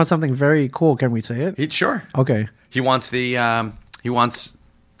actually wants something very cool. Can we say it? Sure. Okay. He wants he wants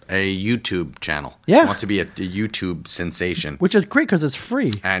a YouTube channel. Yeah. He wants to be a YouTube sensation. Which is great because it's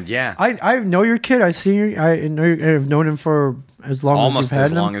free. And yeah. I know your kid. I see you. I've known him for as long Almost as you've had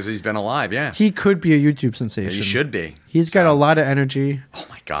as him. long as he's been alive, yeah. He could be a YouTube sensation. He should be. He's got a lot of energy. Oh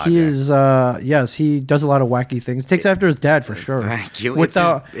my God. He is. Yes, he does a lot of wacky things. Takes after his dad for sure. Thank you.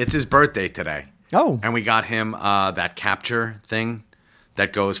 Without, It's his birthday today. Oh. And we got him that capture thing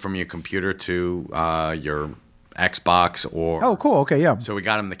that goes from your computer to your Xbox or. Oh, cool. Okay, yeah. So we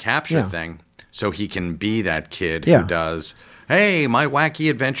got him the capture thing so he can be that kid Yeah. who does, hey, my wacky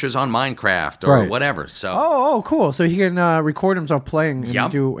adventures on Minecraft or Right. whatever. So Oh, cool. So he can record himself playing and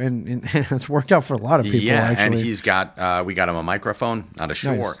Yep. and it's worked out for a lot of people. yeah, actually. and he's got we got him a microphone, not a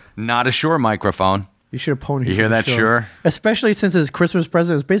Shure, Nice. not a Shure microphone. You should have ponied. You hear that, Shure? Especially since his Christmas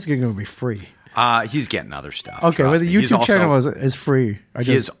present is basically going to be free. He's getting other stuff. Okay, well, trust the me. He's YouTube also- channel is free.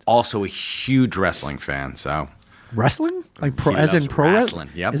 He is also a huge wrestling fan. So wrestling, like He as in loves pro wrestling,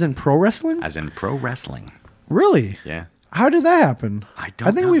 yep. As in pro wrestling. as in pro wrestling, Really? yeah. How did that happen? I don't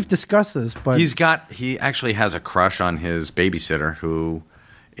I think know. we've discussed this, but He actually has a crush on his babysitter who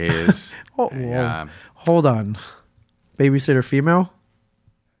is Oh, whoa. Hold on, babysitter female.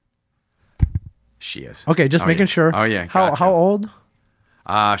 she is. Okay, just Oh, making yeah. sure. Oh yeah. How gotcha. old?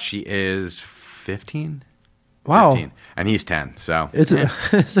 She is 15. Wow. 15, and he's 10. So It's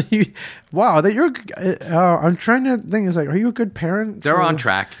so wow. That you're. I'm trying to think. Is like, are you a good parent? they're for- on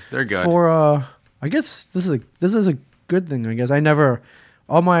track. They're good. For I guess this is a good thing. I guess I never.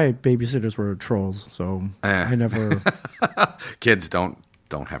 all my babysitters were trolls, so I never. Kids don't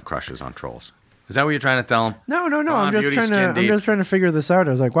have crushes on trolls. Is that what you're trying to tell them? No. I'm just trying to figure this out.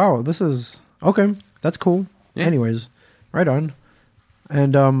 I was like, wow, this is okay. That's cool. Yeah. Anyways, right on.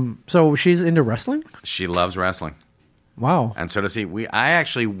 And so she's into wrestling? She loves wrestling. Wow. And so does he. I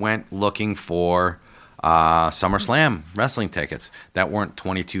actually went looking for SummerSlam wrestling tickets that weren't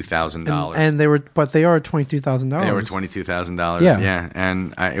 $22,000. And they are $22,000. They were $22,000. Yeah. Yeah.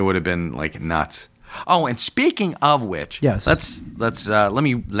 And it would have been like nuts. Oh, and speaking of which, yes.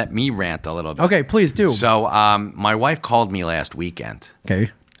 let me rant a little bit. Okay, please do. So, my wife called me last weekend. Okay.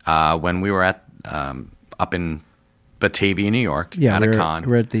 When we were at up in Batavia, New York, at a con.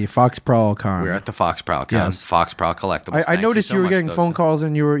 We're at the Fox Prowl Con. We were at the Fox Prowl Con. Yes. Fox Prowl Collectibles. I noticed you were getting phone calls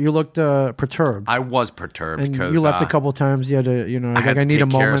and you looked perturbed. I was perturbed and because you left a couple times. You had to, I need a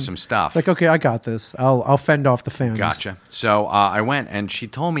moment. Care of some stuff. Like, okay, I got this. I'll fend off the fans. Gotcha. So I went and she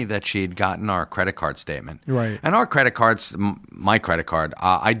told me that she had gotten our credit card statement. Right. And our credit cards, my credit card,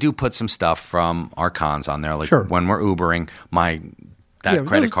 I do put some stuff from our cons on there. Like sure. When we're Ubering, that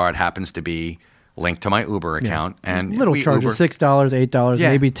credit card happens to be linked to my Uber account, and little charges, $6, $8,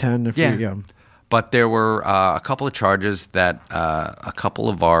 maybe $10 if you. But there were a couple of charges that a couple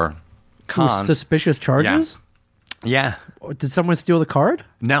of our cons suspicious charges. Yeah. Did someone steal the card?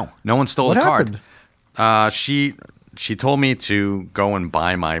 No one stole what the happened? card. She told me to go and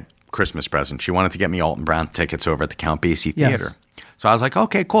buy my Christmas present. She wanted to get me Alton Brown tickets over at the Count Basie Theater. Yes. So I was like,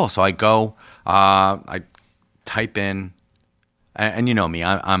 okay, cool. So I go, I type in. And you know me,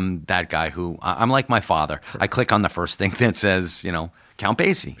 I'm that guy who I'm like my father. I click on the first thing that says, Count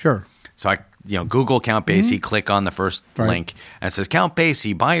Basie. Sure. So I, Google Count Basie, click on the first link, and it says Count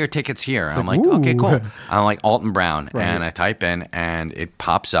Basie, buy your tickets here. I'm like, okay, cool. I'm like Alton Brown, and I type in, and it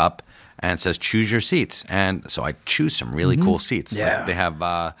pops up, and it says choose your seats, and so I choose some really cool seats. Yeah. Like they have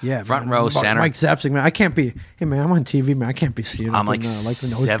front row, center. Mike Zapsik, man, I can't be. Hey man, I'm on TV, man. I can't be seated. I'm like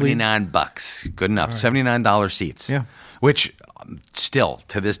 $79, good enough. $79 seats. Yeah. Which still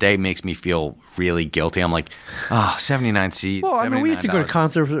to this day makes me feel really guilty. I'm like, 79 seats. Well, I mean, we used to go to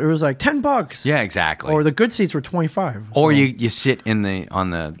concerts. It was like $10. Yeah, exactly. Or the good seats were $25. Or you sit on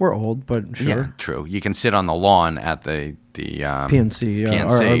the. We're old, but sure. Yeah, true. You can sit on the lawn at the PNC,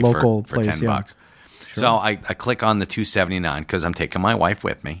 our local for place, $10. Sure. So I click on the $279 because I'm taking my wife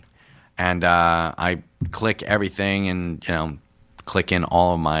with me, and I click everything and click in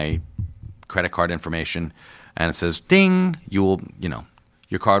all of my credit card information. And it says, ding, your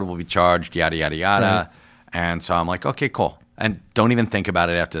card will be charged, yada, yada, yada. Right. And so I'm like, okay, cool. And don't even think about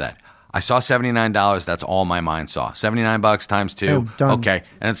it after that. I saw $79. That's all my mind saw. $79 times 2. Done. Okay.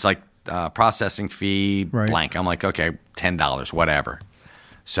 And it's like processing fee, blank. I'm like, okay, $10, whatever.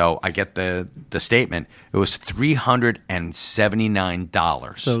 So I get the statement. It was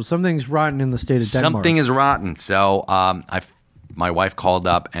 $379. So something's rotten in the state of Denmark. Something is rotten. So my wife called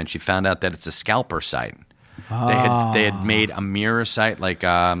up, and she found out that it's a scalper site. They had made a mirror site like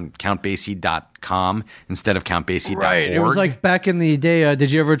CountBasie.com instead of CountBasie.org. Right. It was like back in the day. Did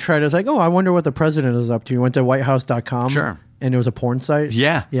you ever try to? It's like, I wonder what the president is up to. You went to WhiteHouse.com. Sure. And it was a porn site.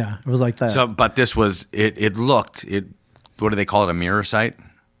 Yeah. Yeah. It was like that. So, but this was it. Looked. What do they call it? A mirror site?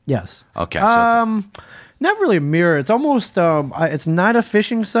 Yes. Okay. So not really a mirror. It's almost. It's not a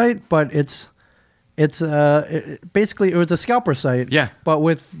phishing site, but it's basically it was a scalper site. Yeah. But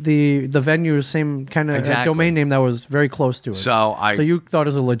with the venue's same kind of domain name that was very close to it. So you thought it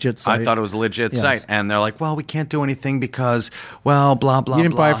was a legit site. I thought it was a legit site, and they're like, "Well, we can't do anything because, blah blah." You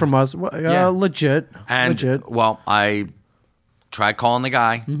didn't buy it from us. Well, legit. Legit. Well, I tried calling the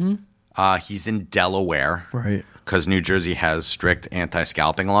guy. Mm-hmm. He's in Delaware, right? Because New Jersey has strict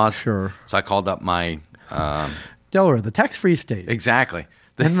anti-scalping laws. Sure. So I called up my Delaware, the tax-free state. Exactly.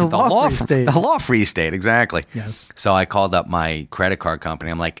 And the law-free state. The law-free state, exactly. Yes. So I called up my credit card company.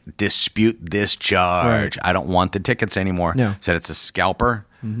 I'm like, dispute this charge. Right. I don't want the tickets anymore. No. Said it's a scalper,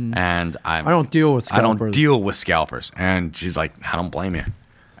 and I don't deal with scalpers. I don't deal with scalpers. And she's like, I don't blame you.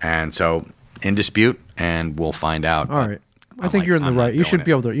 And so in dispute, and we'll find out. All right. I think you're in the right. You should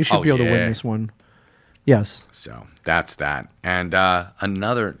be able to. You should be able to win this one. Yes. So that's that. And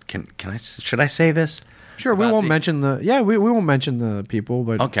another. Can I? Should I say this? Sure, we won't mention the. Yeah, we won't mention the people,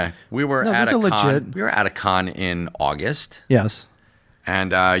 but okay. We were at a con. Legit. We were at a con in August. Yes.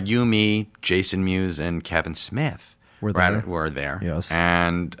 And you, me, Jason Mewes, and Kevin Smith were there. Yes.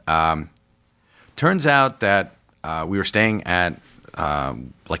 And turns out that we were staying at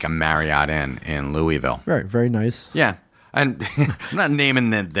like a Marriott Inn in Louisville. Right. Very nice. Yeah. And I'm not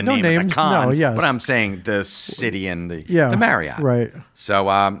naming the name of the con, but I'm saying the city and the Marriott. Right.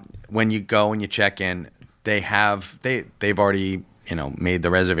 So when you go and you check in, they've already made the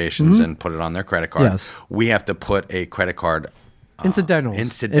reservations and put it on their credit card. Yes. We have to put a credit card.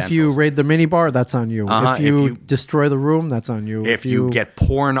 Incidentals. If you raid the minibar, that's on you. If you destroy the room, that's on you. If you get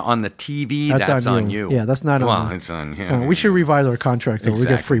porn on the TV, that's on you. Yeah, that's not on you. Well, it's on you. We should revise our contract so we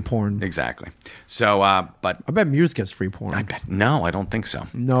get free porn. Exactly. So, but I bet Muse gets free porn. I bet. No, I don't think so.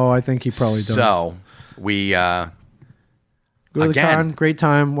 No, I think he probably does. So, we... Go to the con, great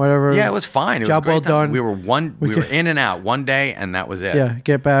time, whatever. Yeah, it was fine. It Job was a great well time. done. We were in and out one day, and that was it. Yeah,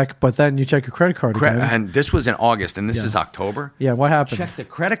 get back, but then you check your credit card again. And this was in August, and this is October. Yeah, what happened? Check the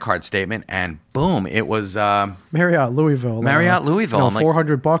credit card statement, and boom, it was Marriott Louisville. Louisville. I'm like,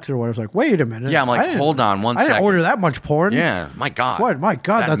 $400 or whatever. It's like, wait a minute. Yeah, I'm like, hold on one second. I didn't order that much porn. Yeah, my God. What? My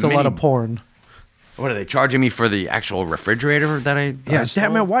God, that's a lot of porn. What are they charging me for the actual refrigerator that I? Yeah,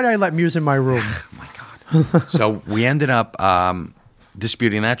 damn it! Why did I let Muse in my room? Oh my God. So we ended up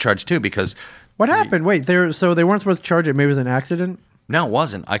disputing that charge too because what happened? Wait, they weren't supposed to charge it. Maybe it was an accident. No, it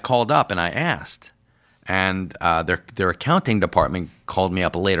wasn't. I called up and I asked, and their accounting department called me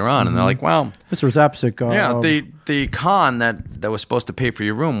up later on, and they're like, "Well, Mr. Zapsik, the con that was supposed to pay for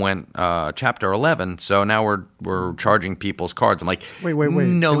your room went Chapter 11, so now we're charging people's cards." I'm like, wait.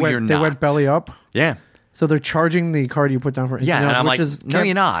 No, you're not. They went belly up. Yeah. So they're charging the card you put down for incidentals, and I'm like, no,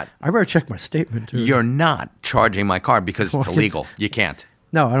 you're not. I better check my statement, too. You're not charging my card because it's illegal. You can't.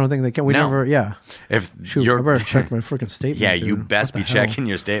 No, I don't think they can. We never, I better check my freaking statement. Yeah, you best be checking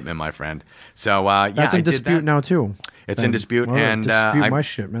your statement, my friend. So, that's in dispute now, too. It's in dispute, and dispute my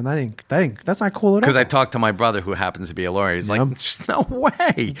shit, man. That's not cool at all. Because I talked to my brother, who happens to be a lawyer. He's like, "There's no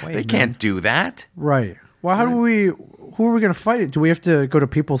way. They can't do that." Right. Well, who are we going to fight it? Do we have to go to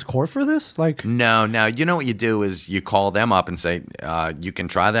people's court for this? Like, no. You know what you do is you call them up and say, you can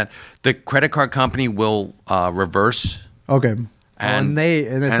try that. The credit card company will reverse. Okay. And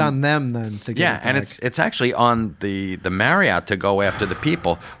it's on them then to get it back. And it's actually on the Marriott to go after the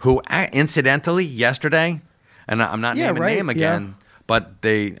people who, incidentally, yesterday, and I'm not naming name again, but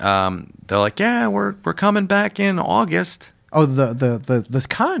they're like, yeah, we're coming back in August. Oh, this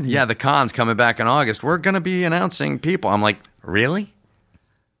con? Yeah, the con's coming back in August. We're going to be announcing people. I'm like, really?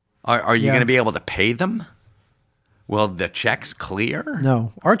 Are you going to be able to pay them? Will the checks clear?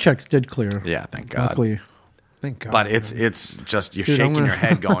 No, our checks did clear. Yeah, thank God. Luckily. Thank God. But it's just you're shaking your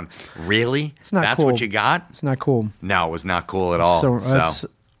head, going, really? It's not That's cool. what you got? It's not cool. No, it was not cool at all. So that's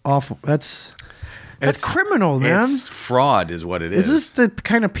awful. That's criminal, man. It's fraud, is what it is. Is this the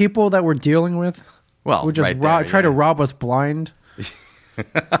kind of people that we're dealing with? Well, who just try to rob us blind?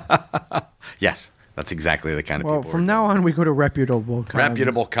 Yes, that's exactly the kind of people. Well, from now on, we go to reputable cons.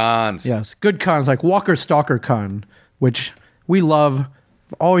 Reputable cons. Yes, good cons like Walker Stalker Con, which we love,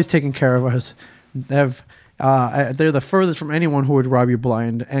 always taking care of us. They're the furthest from anyone who would rob you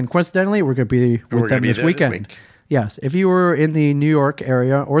blind. And coincidentally, we're going to be with them this weekend. Yes, if you were in the New York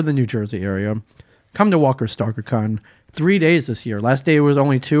area or the New Jersey area, come to Walker Stalker Con. 3 days this year. Last day was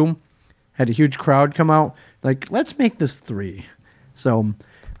only 2. Had a huge crowd come out. Like, let's make this 3. So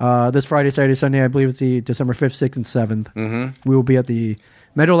this Friday, Saturday, Sunday, I believe it's the December 5th, 6th, and 7th. Mm-hmm. We will be at the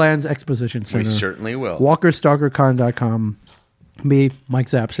Meadowlands Exposition Center. We certainly will. WalkerStalkerCon.com. Me, Mike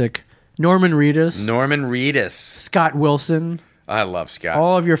Zapsik, Norman Reedus. Scott Wilson. I love Scott.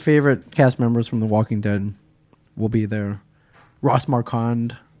 All of your favorite cast members from The Walking Dead will be there. Ross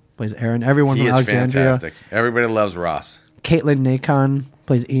Marquand plays Aaron. Everyone from Alexandria. Fantastic. Everybody loves Ross. Caitlin Nacon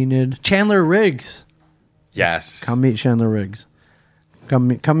plays Enid. Chandler Riggs. Yes. Come meet Chandler Riggs. Come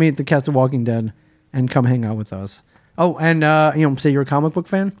meet the cast of Walking Dead and come hang out with us. Oh, and say you're a comic book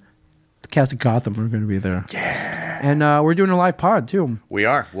fan? The cast of Gotham are going to be there. Yeah. And we're doing a live pod too. We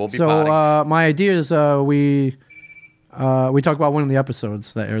are. We'll be podding. My idea is we talk about one of the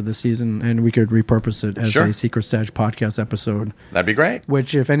episodes that aired this season, and we could repurpose it as a Secret Stash podcast episode. That'd be great.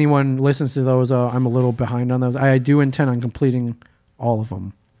 Which, if anyone listens to those, I'm a little behind on those. I do intend on completing all of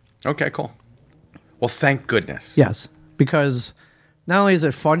them. Okay, cool. Well, thank goodness. Yes, because not only is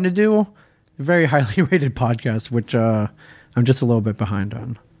it fun to do, a very highly rated podcast, which I'm just a little bit behind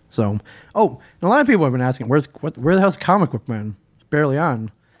on. So, and a lot of people have been asking, where the hell's Comic Book Man? It's barely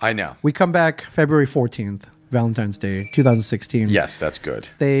on. I know. We come back February 14th. Valentine's Day, 2016. Yes, that's good.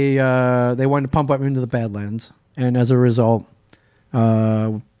 They wanted to pump up into the Badlands, and as a result, we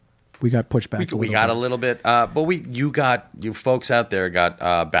got pushed back. We got a little bit, but you folks out there got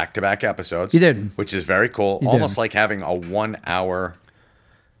back-to-back episodes. You did, which is very cool. Almost like having a 1 hour.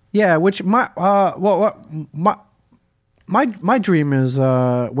 Yeah, which my dream is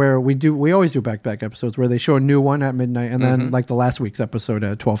where we always do back-to-back episodes where they show a new one at midnight, and then like the last week's episode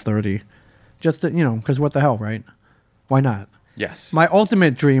at 12:30. Just to, because what the hell, right? Why not? Yes. My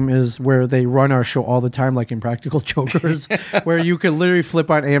ultimate dream is where they run our show all the time, like in Practical Jokers, where you could literally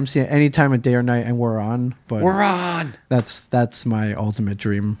flip on AMC at any time of day or night and we're on. But we're on. That's my ultimate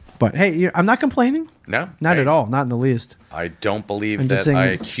dream. But hey, I'm not complaining. No, not at all. Not in the least. I don't believe that I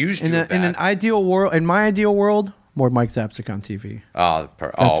accused you of that. In an ideal world, in my ideal world, more Mike Zapsik on TV.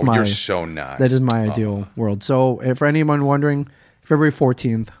 You're so nice. That is my ideal world. So, for anyone wondering, February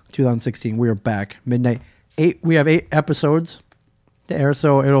 14th, 2016, we are back midnight. We have 8 episodes to air,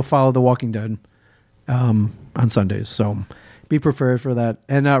 so it'll follow The Walking Dead on Sundays. So be prepared for that,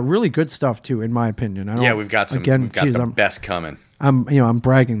 and really good stuff too, in my opinion. We've got some. We've got the best coming. I'm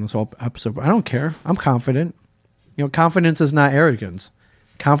bragging this whole episode, but I don't care. I'm confident. Confidence is not arrogance.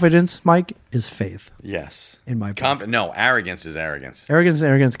 Confidence, Mike, is faith. Yes. In my opinion. No, arrogance is arrogance. Arrogance is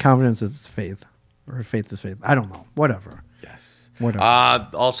arrogance. Confidence is faith, or faith is faith. I don't know. Whatever. Yes. Whatever.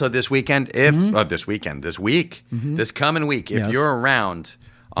 Also, this week, this coming week, if you're around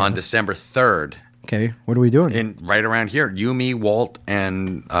on December 3rd. Okay, what are we doing? Right around here, you, me, Walt,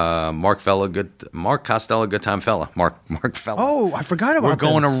 and Mark Costello, good time fella. Mark fella. Oh, I forgot about We're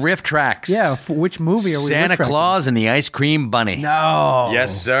going to Riff Tracks. Yeah, for which movie are we? Santa Claus and the Ice Cream Bunny. No.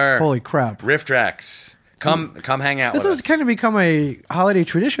 Yes, sir. Holy crap. Riff Tracks. Come hang out with us. This has kind of become a holiday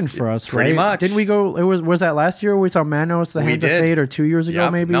tradition for us, right? Pretty much. Didn't we go? Was that last year we saw Manos, The Hand of Fate, or 2 years ago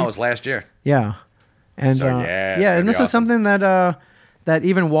maybe? No, it was last year. Yeah. And so, and this is something that that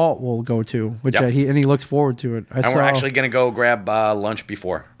even Walt will go to, which he looks forward to it. We're actually going to go grab lunch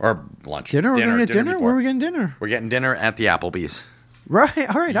before, or lunch. Dinner? We're going to get dinner? Where are we getting dinner? We're getting dinner at the Applebee's. Right,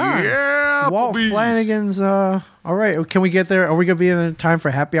 all right, on. Yeah, Walt Applebee's. Flanagan's, all right, can we get there? Are we going to be in time for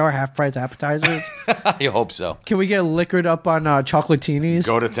happy hour, half-price appetizers? I hope so. Can we get liquored up on chocolatinis?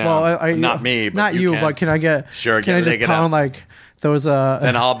 Go to town. Well, not me, but not you, but can I get... Sure, can I just pound like those...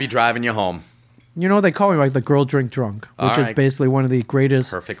 Then I'll be driving you home. You know what they call me, like the Girl Drink Drunk, which is basically one of the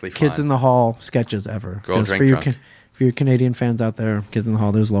greatest Kids in the Hall sketches ever. Girl Drink Drunk. For your Canadian fans out there, Kids in the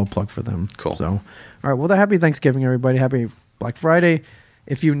Hall, there's a little plug for them. Cool. So, all right, well, happy Thanksgiving, everybody. Happy Black Friday.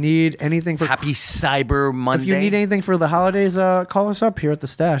 If you need anything for... Happy Cyber Monday. If you need anything for the holidays, call us up here at the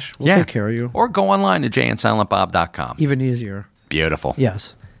Stash. We'll take care of you. Or go online to jayandsilentbob.com. Even easier. Beautiful.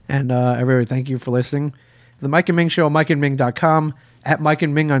 Yes. And everybody, thank you for listening. The Mike and Ming Show, MikeandMing.com, at Mike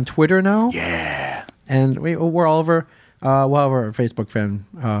and Ming on Twitter now. Yeah. And we're all over. We'll have our Facebook fan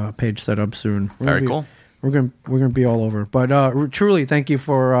page set up soon. Very cool. We're gonna be all over. But truly, thank you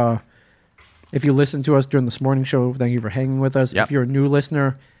for... if you listen to us during this morning show, thank you for hanging with us. Yep. If you're a new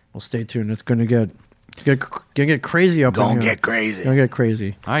listener, well, stay tuned. It's gonna get crazy up in here. Gonna get crazy. Gonna get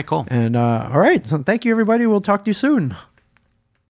crazy. All right, cool. And all right, so thank you, everybody. We'll talk to you soon.